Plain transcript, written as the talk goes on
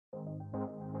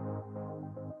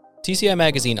TCI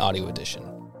Magazine Audio Edition.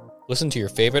 Listen to your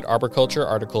favorite arboriculture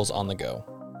articles on the go.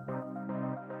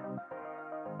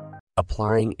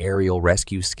 Applying Aerial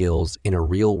Rescue Skills in a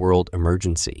Real-World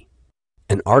Emergency.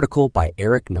 An article by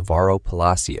Eric Navarro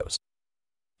Palacios.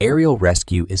 Aerial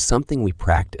rescue is something we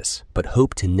practice, but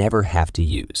hope to never have to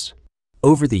use.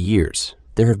 Over the years,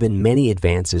 there have been many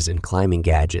advances in climbing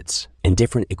gadgets and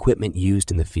different equipment used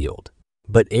in the field.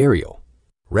 But aerial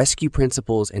rescue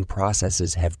principles and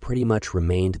processes have pretty much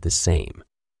remained the same.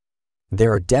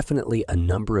 There are definitely a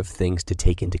number of things to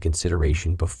take into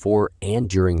consideration before and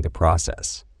during the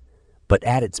process. But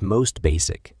at its most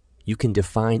basic, you can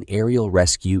define aerial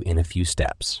rescue in a few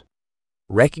steps.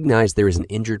 Recognize there is an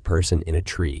injured person in a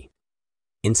tree.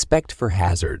 Inspect for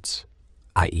hazards,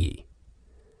 i.e.,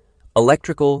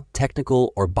 electrical,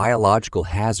 technical, or biological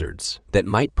hazards that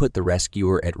might put the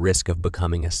rescuer at risk of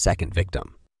becoming a second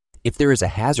victim. If there is a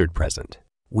hazard present,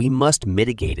 we must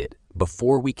mitigate it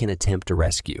before we can attempt a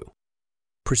rescue.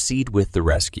 Proceed with the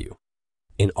rescue.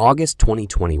 In August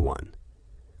 2021,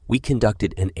 we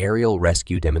conducted an aerial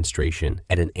rescue demonstration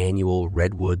at an annual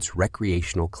Redwoods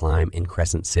recreational climb in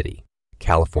Crescent City,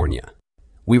 California.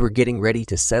 We were getting ready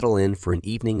to settle in for an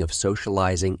evening of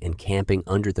socializing and camping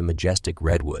under the majestic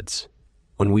redwoods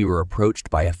when we were approached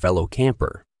by a fellow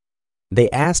camper. They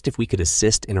asked if we could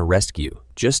assist in a rescue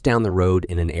just down the road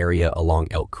in an area along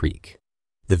Elk Creek.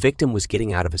 The victim was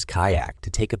getting out of his kayak to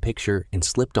take a picture and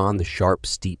slipped on the sharp,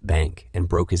 steep bank and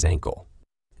broke his ankle.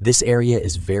 This area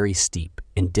is very steep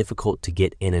and difficult to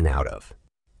get in and out of,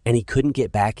 and he couldn't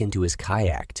get back into his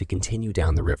kayak to continue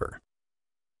down the river.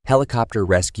 Helicopter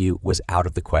rescue was out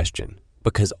of the question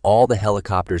because all the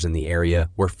helicopters in the area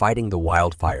were fighting the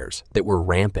wildfires that were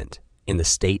rampant in the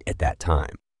state at that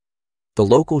time. The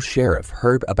local sheriff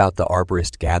heard about the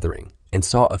arborist gathering and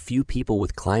saw a few people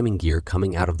with climbing gear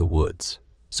coming out of the woods,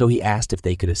 so he asked if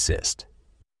they could assist.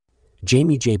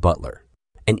 Jamie J. Butler,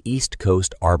 an East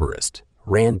Coast arborist,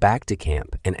 ran back to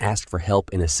camp and asked for help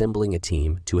in assembling a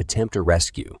team to attempt a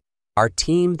rescue. Our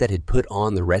team that had put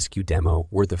on the rescue demo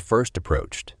were the first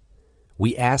approached.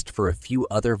 We asked for a few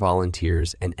other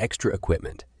volunteers and extra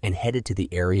equipment and headed to the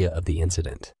area of the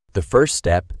incident. The first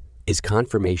step is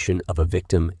confirmation of a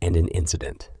victim and an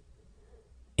incident.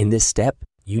 In this step,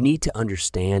 you need to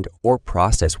understand or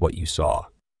process what you saw,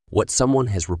 what someone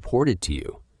has reported to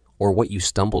you, or what you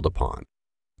stumbled upon.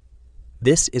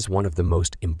 This is one of the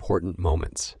most important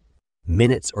moments,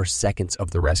 minutes or seconds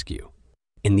of the rescue.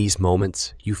 In these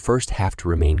moments, you first have to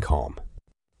remain calm.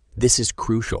 This is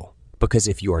crucial because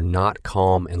if you are not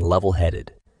calm and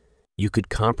level-headed, you could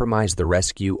compromise the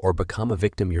rescue or become a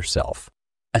victim yourself.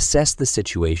 Assess the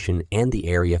situation and the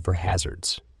area for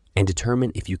hazards and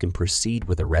determine if you can proceed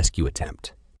with a rescue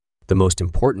attempt. The most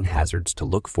important hazards to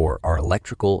look for are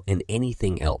electrical and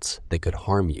anything else that could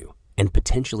harm you and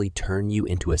potentially turn you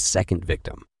into a second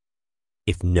victim.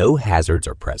 If no hazards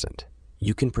are present,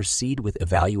 you can proceed with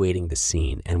evaluating the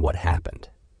scene and what happened.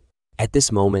 At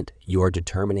this moment, you are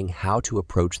determining how to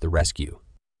approach the rescue,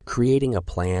 creating a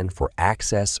plan for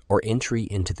access or entry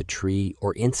into the tree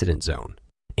or incident zone,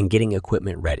 and getting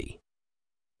equipment ready.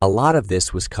 A lot of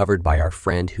this was covered by our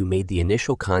friend who made the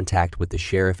initial contact with the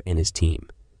sheriff and his team.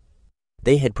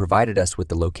 They had provided us with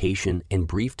the location and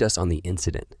briefed us on the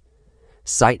incident,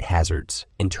 site hazards,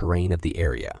 and terrain of the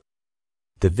area.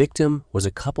 The victim was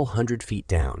a couple hundred feet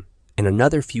down and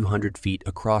another few hundred feet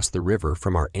across the river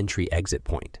from our entry-exit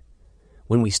point.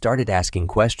 When we started asking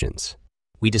questions,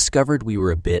 we discovered we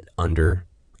were a bit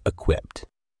under-equipped.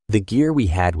 The gear we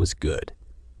had was good,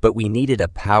 but we needed a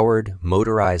powered,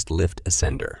 motorized lift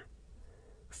ascender.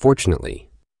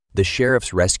 Fortunately, the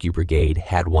sheriff's rescue brigade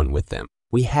had one with them.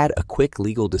 We had a quick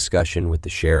legal discussion with the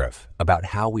sheriff about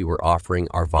how we were offering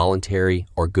our voluntary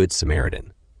or Good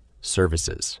Samaritan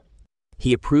services.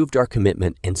 He approved our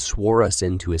commitment and swore us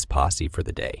into his posse for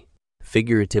the day.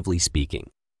 Figuratively speaking,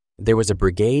 there was a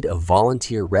brigade of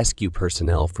volunteer rescue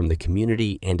personnel from the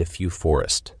community and a few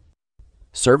forest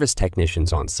service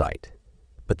technicians on site,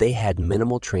 but they had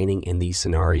minimal training in these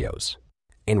scenarios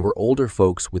and were older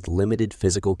folks with limited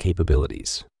physical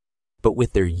capabilities. But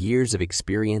with their years of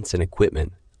experience and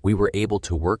equipment, we were able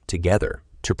to work together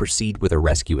to proceed with a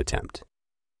rescue attempt.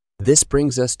 This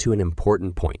brings us to an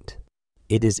important point.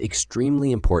 It is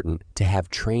extremely important to have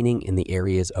training in the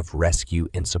areas of rescue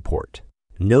and support.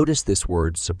 Notice this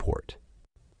word support.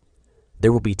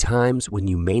 There will be times when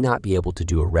you may not be able to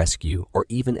do a rescue or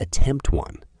even attempt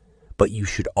one, but you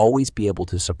should always be able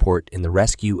to support in the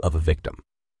rescue of a victim.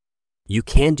 You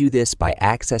can do this by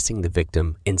accessing the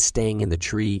victim and staying in the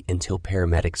tree until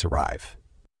paramedics arrive.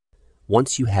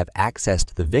 Once you have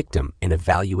accessed the victim and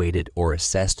evaluated or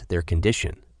assessed their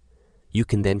condition, You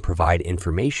can then provide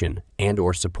information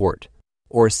and/or support,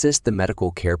 or assist the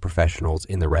medical care professionals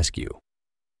in the rescue.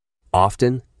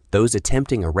 Often, those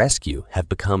attempting a rescue have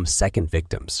become second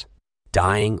victims,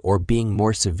 dying or being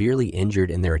more severely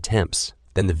injured in their attempts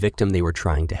than the victim they were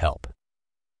trying to help.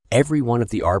 Every one of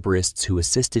the arborists who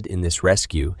assisted in this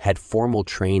rescue had formal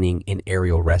training in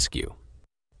aerial rescue.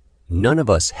 None of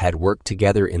us had worked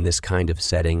together in this kind of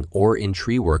setting or in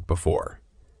tree work before.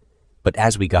 But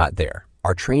as we got there,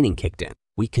 our training kicked in.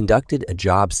 We conducted a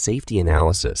job safety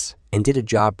analysis and did a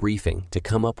job briefing to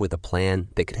come up with a plan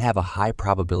that could have a high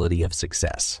probability of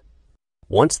success.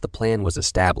 Once the plan was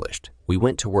established, we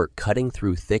went to work cutting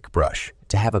through thick brush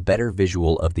to have a better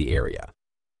visual of the area.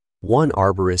 One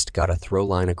arborist got a throw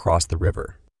line across the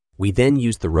river. We then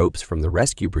used the ropes from the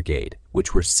rescue brigade,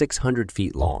 which were 600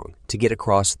 feet long, to get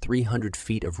across 300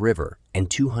 feet of river and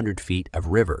 200 feet of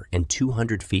river and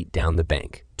 200 feet down the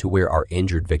bank to where our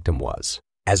injured victim was.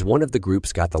 As one of the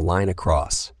groups got the line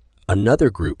across, another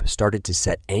group started to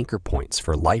set anchor points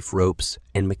for life ropes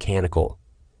and mechanical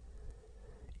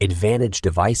advantage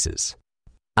devices.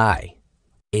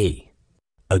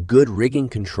 A good rigging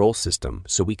control system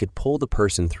so we could pull the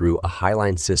person through a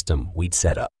highline system we'd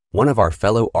set up. One of our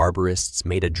fellow arborists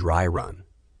made a dry run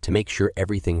to make sure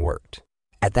everything worked.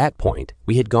 At that point,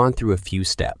 we had gone through a few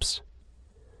steps.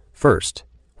 First,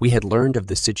 we had learned of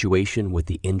the situation with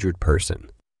the injured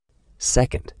person.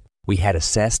 Second, we had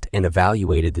assessed and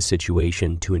evaluated the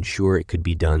situation to ensure it could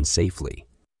be done safely,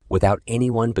 without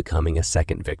anyone becoming a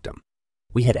second victim.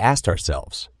 We had asked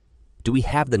ourselves, do we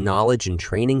have the knowledge and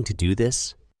training to do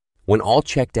this? When all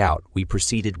checked out, we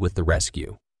proceeded with the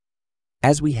rescue.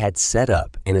 As we had set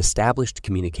up and established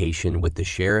communication with the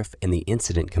sheriff and the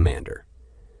incident commander,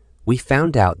 we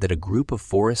found out that a group of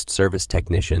Forest Service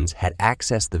technicians had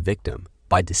accessed the victim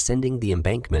by descending the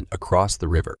embankment across the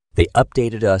river. They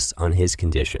updated us on his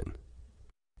condition.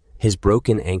 His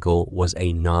broken ankle was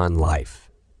a non-life,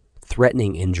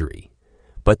 threatening injury,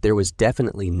 but there was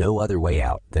definitely no other way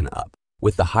out than up.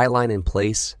 With the high line in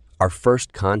place, our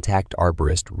first contact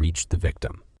arborist reached the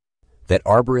victim. That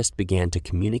arborist began to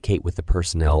communicate with the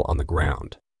personnel on the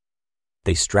ground.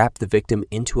 They strapped the victim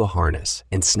into a harness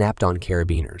and snapped on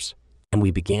carabiners, and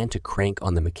we began to crank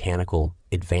on the mechanical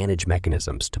advantage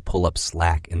mechanisms to pull up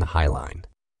slack in the high line.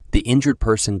 The injured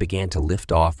person began to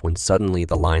lift off when suddenly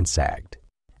the line sagged,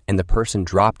 and the person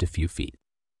dropped a few feet.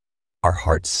 Our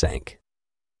hearts sank.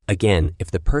 Again,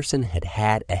 if the person had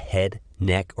had a head,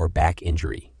 neck, or back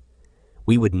injury,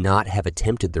 we would not have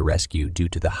attempted the rescue due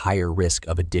to the higher risk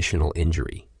of additional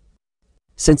injury.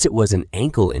 Since it was an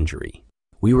ankle injury,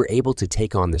 we were able to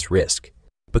take on this risk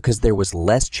because there was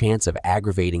less chance of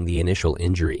aggravating the initial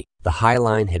injury. The high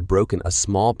line had broken a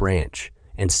small branch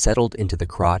and settled into the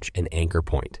crotch and anchor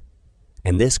point,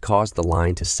 and this caused the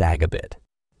line to sag a bit.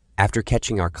 After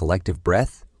catching our collective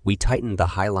breath, we tightened the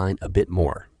high line a bit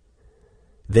more,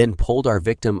 then pulled our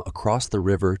victim across the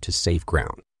river to safe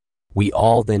ground. We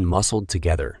all then muscled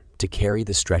together to carry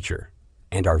the stretcher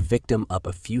and our victim up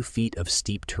a few feet of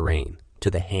steep terrain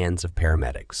to the hands of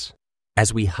paramedics.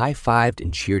 As we high-fived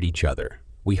and cheered each other,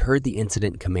 we heard the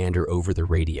incident commander over the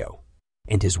radio,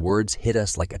 and his words hit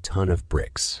us like a ton of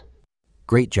bricks.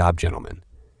 Great job, gentlemen,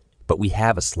 but we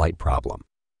have a slight problem.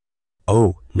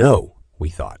 Oh, no, we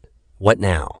thought. What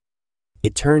now?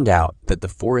 It turned out that the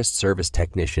Forest Service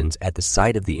technicians at the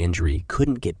site of the injury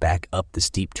couldn't get back up the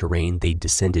steep terrain they'd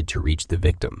descended to reach the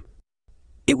victim.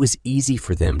 It was easy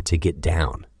for them to get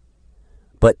down,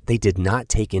 but they did not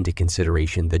take into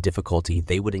consideration the difficulty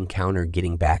they would encounter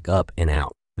getting back up and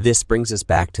out. This brings us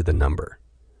back to the number.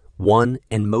 One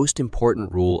and most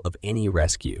important rule of any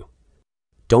rescue: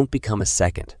 don't become a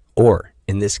second, or,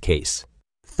 in this case,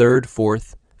 third,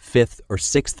 fourth, fifth, or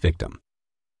sixth victim.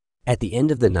 At the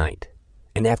end of the night,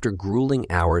 and after grueling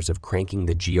hours of cranking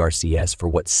the GRCS for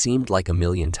what seemed like a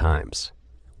million times,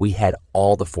 we had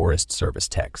all the Forest Service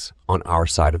techs on our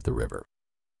side of the river.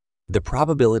 The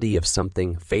probability of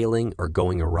something failing or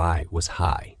going awry was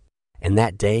high, and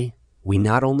that day, we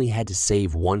not only had to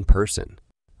save one person,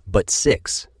 but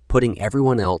 6, putting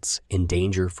everyone else in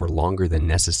danger for longer than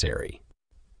necessary.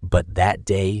 But that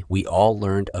day, we all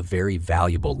learned a very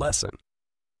valuable lesson.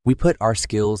 We put our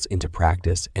skills into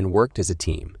practice and worked as a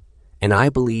team, and I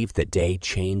believe that day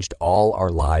changed all our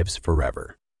lives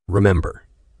forever. Remember,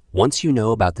 once you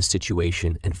know about the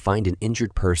situation and find an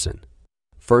injured person,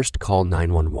 first call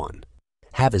 911.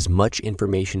 Have as much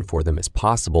information for them as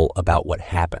possible about what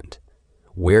happened,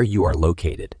 where you are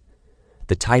located,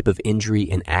 the type of injury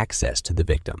and access to the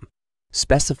victim.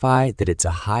 Specify that it's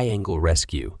a high-angle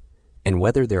rescue and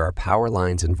whether there are power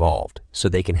lines involved so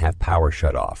they can have power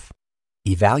shut off.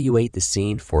 Evaluate the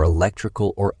scene for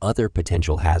electrical or other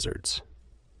potential hazards.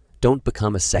 Don't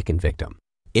become a second victim.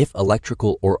 If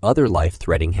electrical or other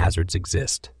life-threatening hazards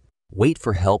exist, wait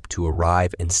for help to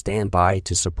arrive and stand by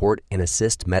to support and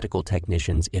assist medical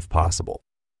technicians if possible.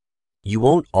 You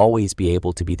won't always be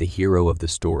able to be the hero of the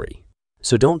story,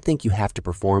 so don't think you have to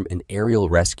perform an aerial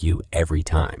rescue every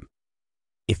time.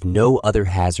 If no other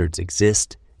hazards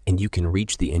exist and you can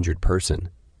reach the injured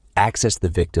person, access the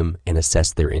victim and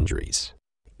assess their injuries.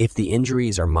 If the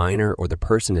injuries are minor or the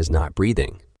person is not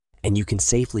breathing, and you can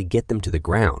safely get them to the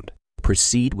ground,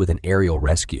 proceed with an aerial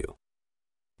rescue.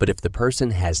 But if the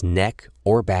person has neck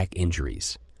or back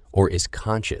injuries, or is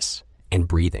conscious and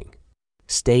breathing,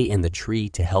 stay in the tree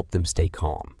to help them stay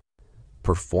calm.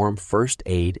 Perform first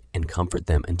aid and comfort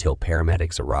them until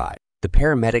paramedics arrive. The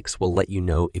paramedics will let you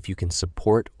know if you can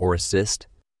support or assist,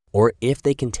 or if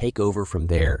they can take over from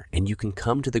there and you can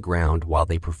come to the ground while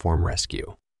they perform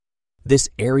rescue. This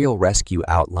aerial rescue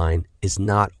outline is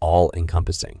not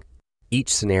all-encompassing.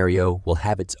 Each scenario will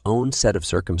have its own set of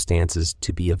circumstances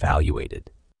to be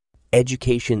evaluated.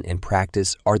 Education and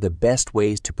practice are the best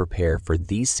ways to prepare for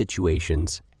these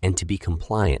situations and to be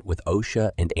compliant with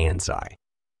OSHA and ANSI.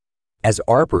 As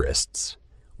arborists,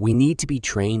 we need to be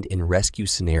trained in rescue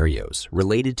scenarios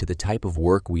related to the type of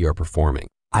work we are performing.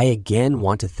 I again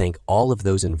want to thank all of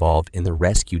those involved in the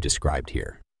rescue described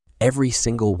here. Every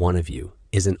single one of you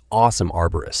is an awesome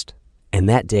arborist, and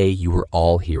that day you were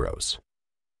all heroes.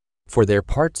 For their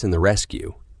parts in the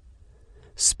rescue,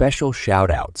 special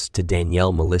shout-outs to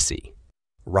Danielle Melissi,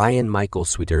 Ryan Michael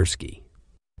Swiderski,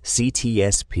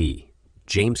 CTSP,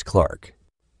 James Clark,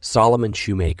 Solomon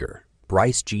Shoemaker,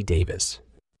 Bryce G. Davis,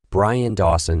 Brian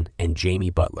Dawson, and Jamie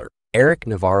Butler. Eric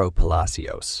Navarro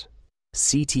Palacios,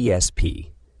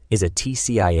 CTSP, is a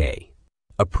TCIA,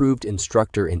 approved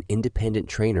instructor and independent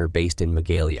trainer based in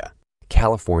Magalia,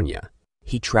 California.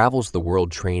 He travels the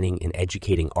world training and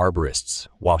educating arborists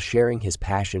while sharing his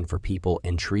passion for people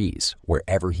and trees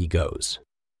wherever he goes.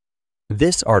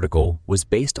 This article was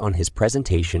based on his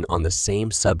presentation on the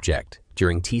same subject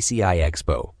during TCI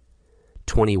Expo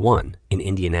 21 in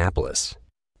Indianapolis,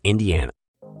 Indiana.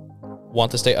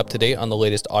 Want to stay up to date on the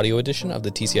latest audio edition of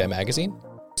the TCI magazine?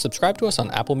 Subscribe to us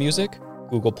on Apple Music,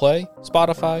 Google Play,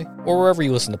 Spotify, or wherever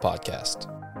you listen to podcasts.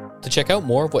 To check out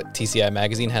more of what TCI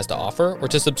Magazine has to offer or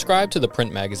to subscribe to the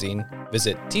print magazine,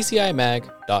 visit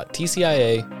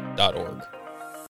tcimag.tcia.org.